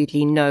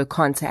absolutely no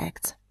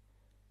contact.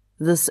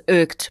 This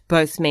irked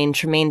both men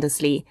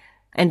tremendously,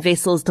 and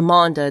Wessels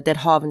demanded that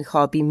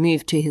Havenga be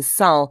moved to his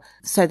cell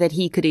so that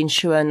he could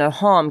ensure no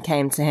harm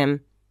came to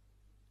him.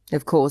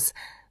 Of course,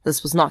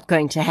 this was not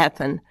going to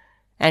happen,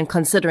 and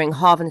considering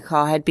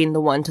Havenga had been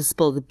the one to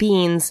spill the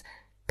beans,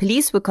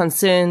 police were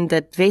concerned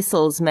that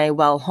Wessels may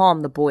well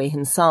harm the boy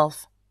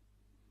himself.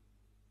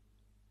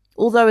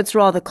 Although it's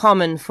rather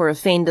common for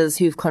offenders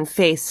who've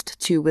confessed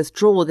to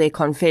withdraw their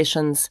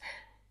confessions,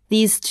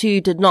 these two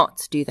did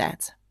not do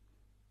that,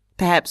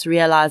 perhaps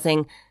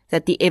realizing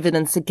that the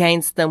evidence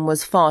against them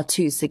was far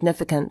too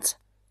significant.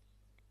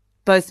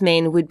 Both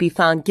men would be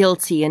found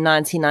guilty in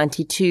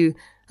 1992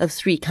 of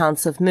 3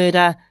 counts of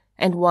murder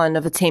and 1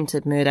 of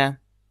attempted murder.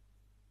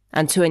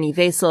 Antoine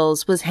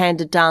Wessels was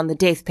handed down the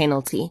death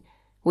penalty,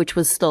 which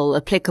was still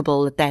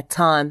applicable at that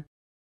time.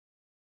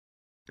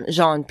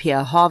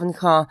 Jean-Pierre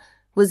Havenga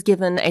was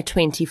given a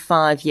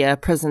 25-year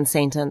prison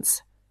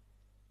sentence.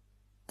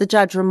 The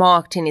judge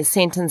remarked in his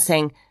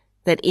sentencing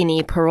that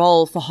any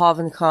parole for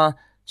Havenga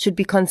should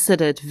be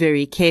considered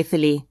very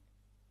carefully.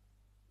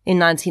 In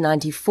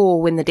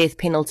 1994, when the death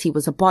penalty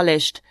was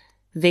abolished,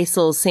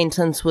 Wessels'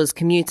 sentence was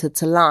commuted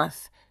to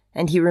life,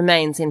 and he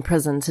remains in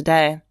prison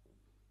today.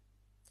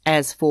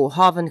 As for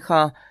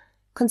Havenga,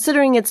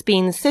 considering it's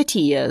been 30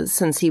 years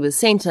since he was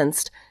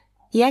sentenced,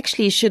 he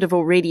actually should have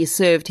already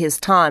served his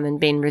time and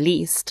been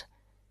released.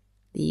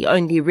 The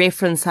only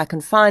reference I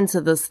can find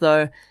to this,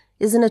 though,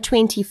 is in a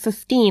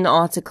 2015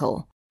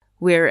 article,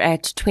 where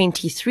at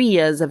 23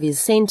 years of his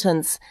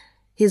sentence,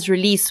 his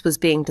release was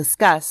being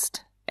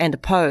discussed and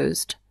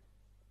opposed.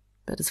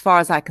 But as far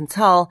as I can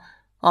tell,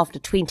 after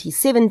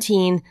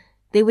 2017,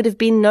 there would have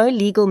been no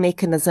legal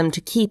mechanism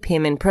to keep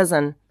him in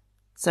prison,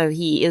 so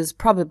he is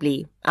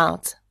probably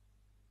out.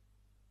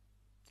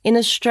 In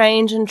a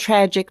strange and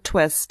tragic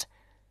twist,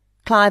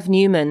 Clive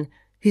Newman,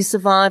 who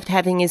survived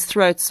having his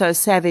throat so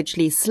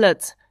savagely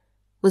slit,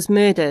 was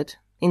murdered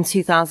in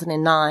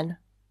 2009.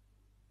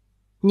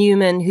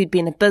 Newman, who'd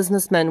been a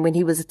businessman when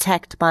he was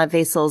attacked by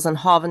Wessels and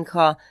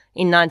Havenga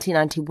in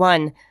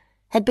 1991,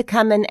 had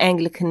become an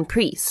Anglican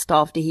priest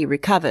after he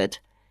recovered.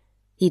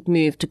 He'd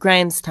moved to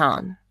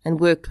Grahamstown and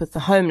worked with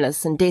the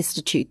homeless and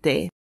destitute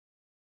there.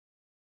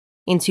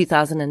 In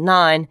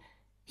 2009,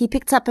 he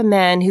picked up a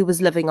man who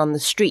was living on the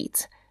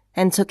street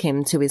and took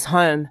him to his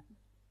home.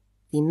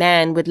 The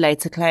man would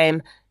later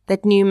claim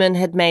that Newman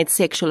had made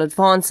sexual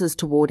advances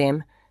toward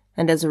him,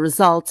 and as a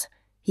result,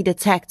 he'd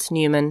attacked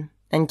Newman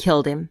and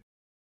killed him.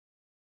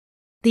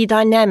 The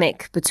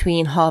dynamic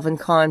between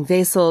Havenga and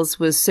Wessels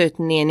was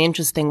certainly an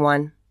interesting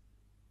one.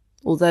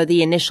 Although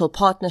the initial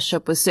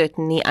partnership was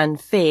certainly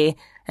unfair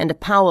and a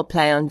power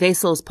play on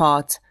Wessels'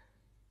 part,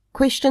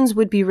 questions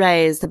would be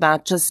raised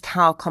about just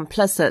how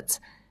complicit,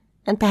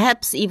 and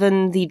perhaps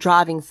even the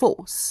driving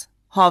force,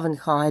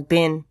 Havenga had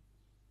been.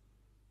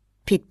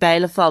 Piet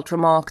Bielefeld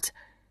remarked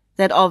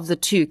that of the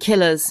 2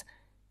 killers,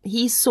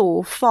 he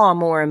saw far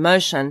more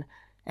emotion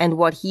and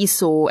what he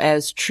saw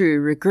as true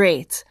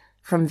regret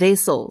from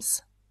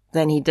Wessels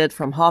than he did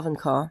from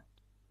Havenga.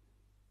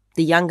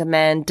 The younger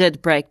man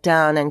did break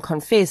down and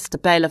confess to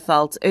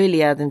Bielefeld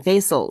earlier than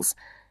Wessels,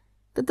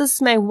 but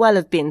this may well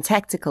have been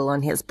tactical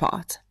on his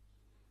part.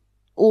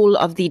 All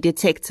of the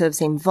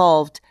detectives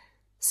involved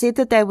said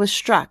that they were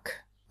struck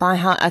by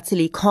how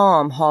utterly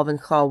calm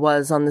Havenga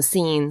was on the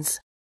scenes,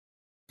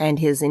 and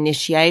his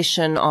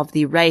initiation of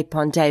the rape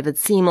on David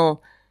Seymour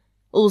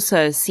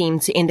also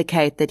seemed to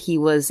indicate that he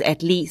was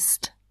at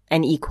least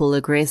an equal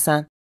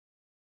aggressor.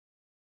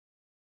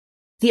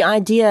 The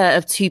idea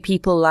of 2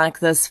 people like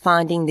this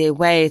finding their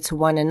way to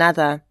one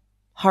another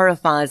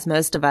horrifies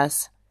most of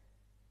us.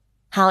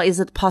 How is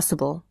it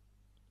possible?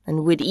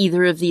 And would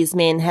either of these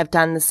men have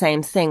done the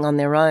same thing on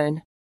their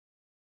own?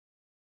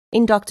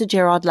 In Dr.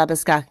 Gerard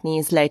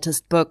Labuschagne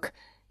latest book,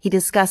 he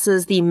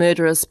discusses the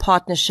murderous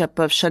partnership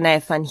of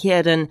Shanae van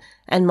Heerden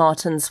and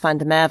Martins van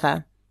der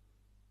Merwe,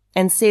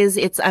 and says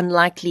it's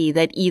unlikely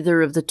that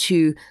either of the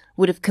 2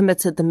 would have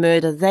committed the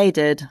murder they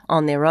did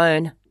on their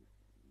own.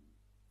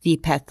 The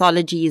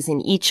pathologies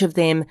in each of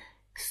them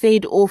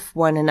fed off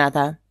one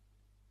another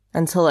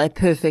until a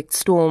perfect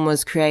storm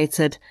was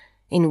created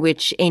in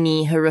which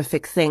any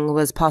horrific thing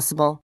was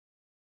possible.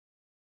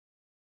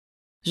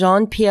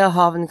 Jean-Pierre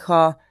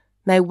Havenga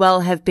may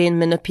well have been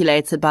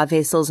manipulated by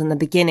Wessels in the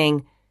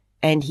beginning,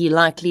 and he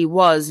likely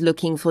was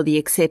looking for the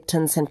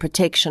acceptance and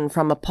protection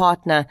from a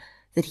partner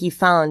that he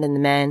found in the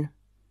man.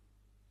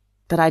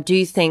 But I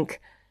do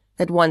think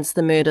that once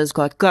the murders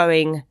got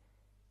going,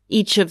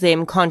 each of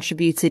them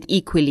contributed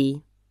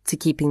equally to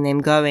keeping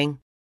them going.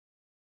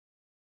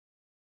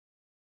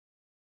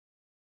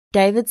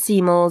 David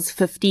Seymour's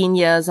 15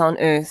 years on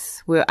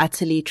Earth were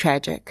utterly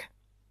tragic.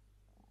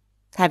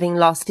 Having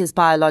lost his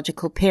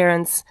biological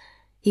parents,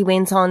 he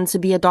went on to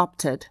be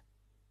adopted,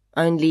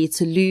 only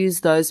to lose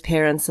those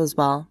parents as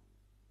well.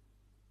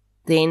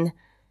 Then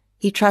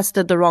he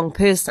trusted the wrong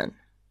person,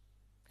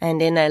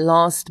 and in a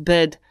last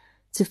bid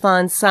to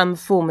find some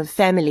form of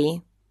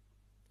family,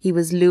 he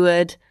was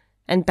lured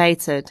and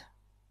baited,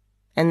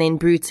 and then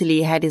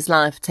brutally had his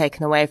life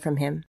taken away from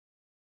him.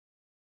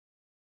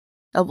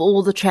 Of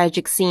all the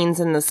tragic scenes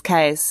in this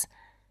case,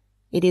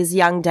 It is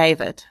young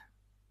David,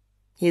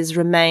 his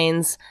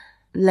remains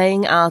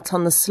laying out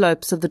on the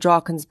slopes of the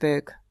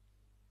Drakensberg,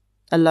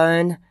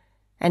 alone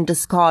and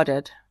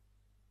discarded,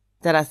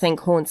 that I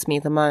think haunts me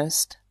the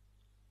most.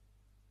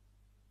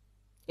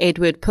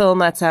 Edward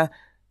Perlmutter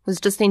was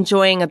just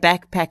enjoying a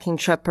backpacking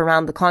trip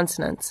around the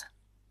continent.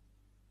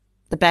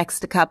 The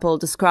Baxter couple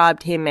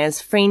described him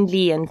as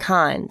friendly and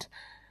kind,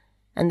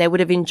 and they would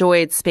have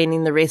enjoyed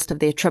spending the rest of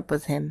their trip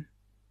with him.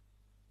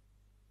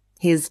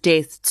 His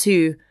death,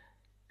 too,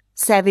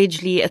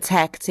 savagely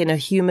attacked in a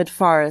humid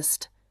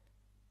forest,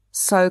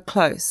 so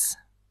close,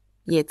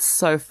 yet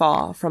so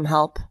far from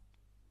help,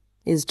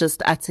 is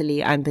just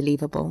utterly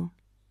unbelievable.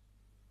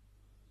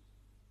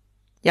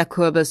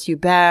 Jacobus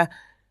Joubert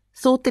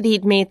thought that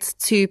he'd met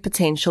two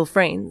potential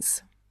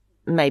friends,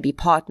 maybe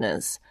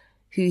partners,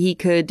 who he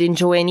could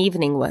enjoy an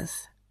evening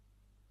with.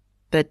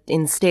 But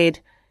instead,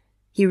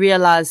 he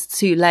realized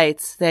too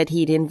late that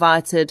he'd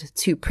invited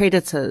two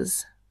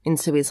predators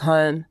into his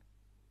home,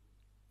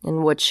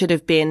 and what should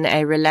have been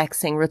a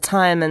relaxing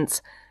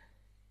retirement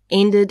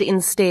ended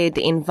instead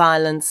in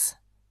violence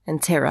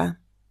and terror.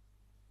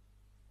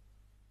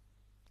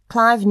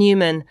 Clive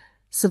Newman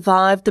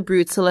survived the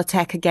brutal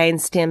attack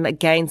against him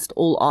against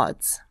all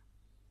odds.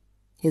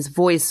 His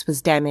voice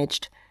was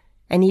damaged,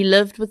 and he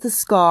lived with a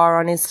scar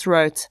on his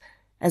throat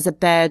as a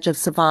badge of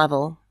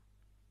survival.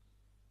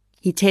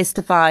 He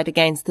testified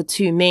against the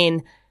two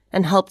men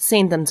and helped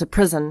send them to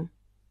prison.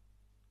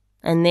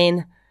 And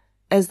then,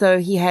 as though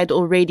he had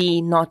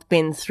already not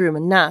been through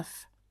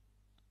enough,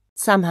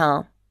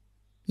 somehow,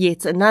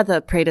 yet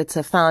another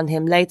predator found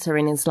him later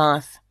in his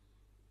life,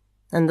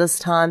 and this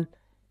time,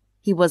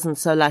 he wasn't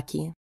so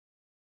lucky.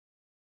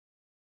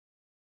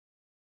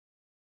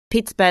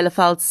 Piet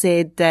Bielefeld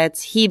said that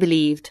he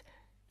believed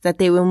that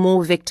there were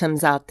more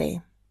victims out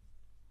there.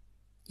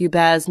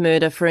 Joubert's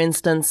murder, for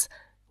instance,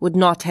 would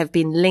not have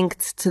been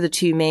linked to the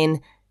two men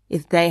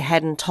if they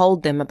hadn't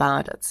told them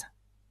about it.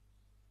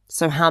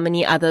 So how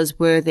many others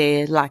were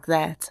there like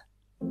that?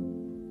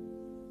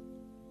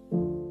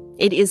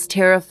 It is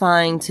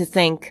terrifying to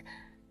think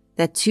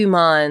that two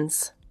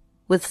minds,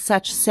 with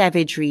such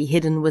savagery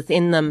hidden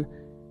within them,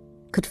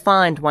 could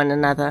find one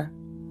another.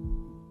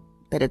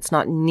 But it's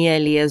not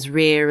nearly as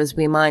rare as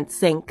we might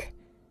think,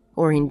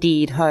 or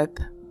indeed hope.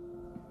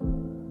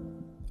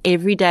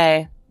 Every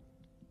day,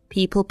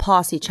 people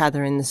pass each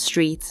other in the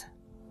street,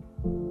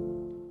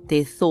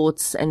 their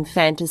thoughts and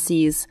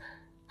fantasies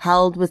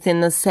held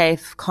within the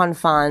safe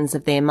confines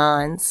of their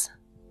minds.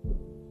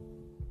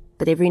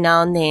 But every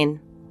now and then,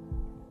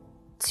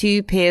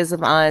 two pairs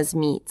of eyes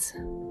meet.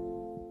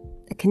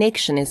 A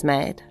connection is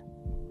made,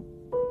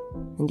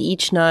 and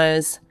each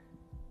knows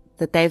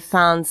that they've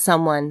found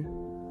someone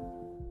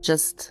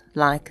just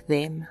like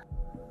them.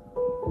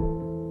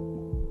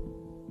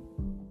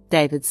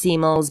 David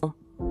Siemels,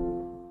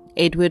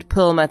 Edward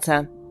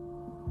Perlmutter,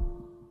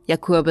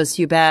 Jacobus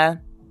Joubert,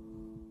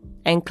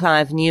 and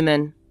Clive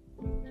Newman.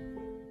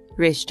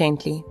 Rest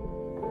gently.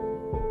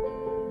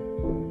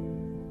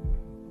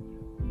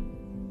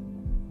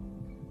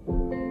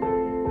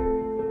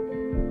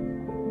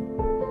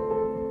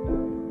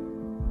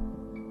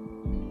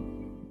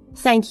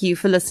 Thank you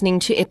for listening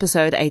to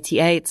episode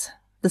 88,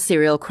 The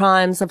Serial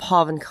Crimes of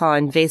Havenga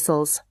and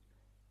Wessels.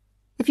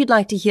 If you'd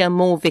like to hear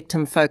more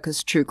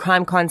victim-focused true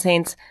crime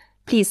content,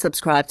 please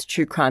subscribe to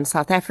True Crime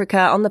South Africa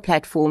on the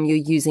platform you're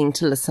using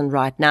to listen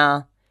right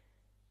now.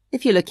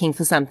 If you're looking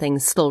for something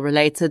still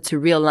related to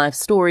real-life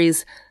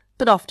stories,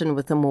 but often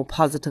with a more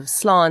positive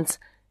slant,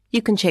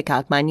 you can check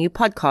out my new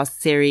podcast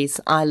series,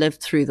 I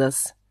Lived Through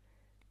This.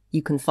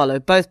 You can follow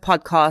both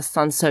podcasts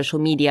on social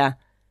media.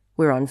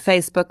 We're on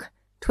Facebook,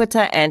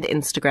 Twitter, and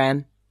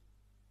Instagram.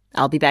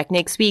 I'll be back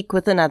next week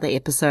with another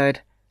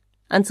episode.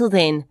 Until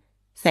then,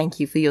 thank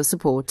you for your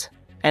support,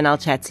 and I'll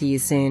chat to you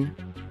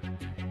soon.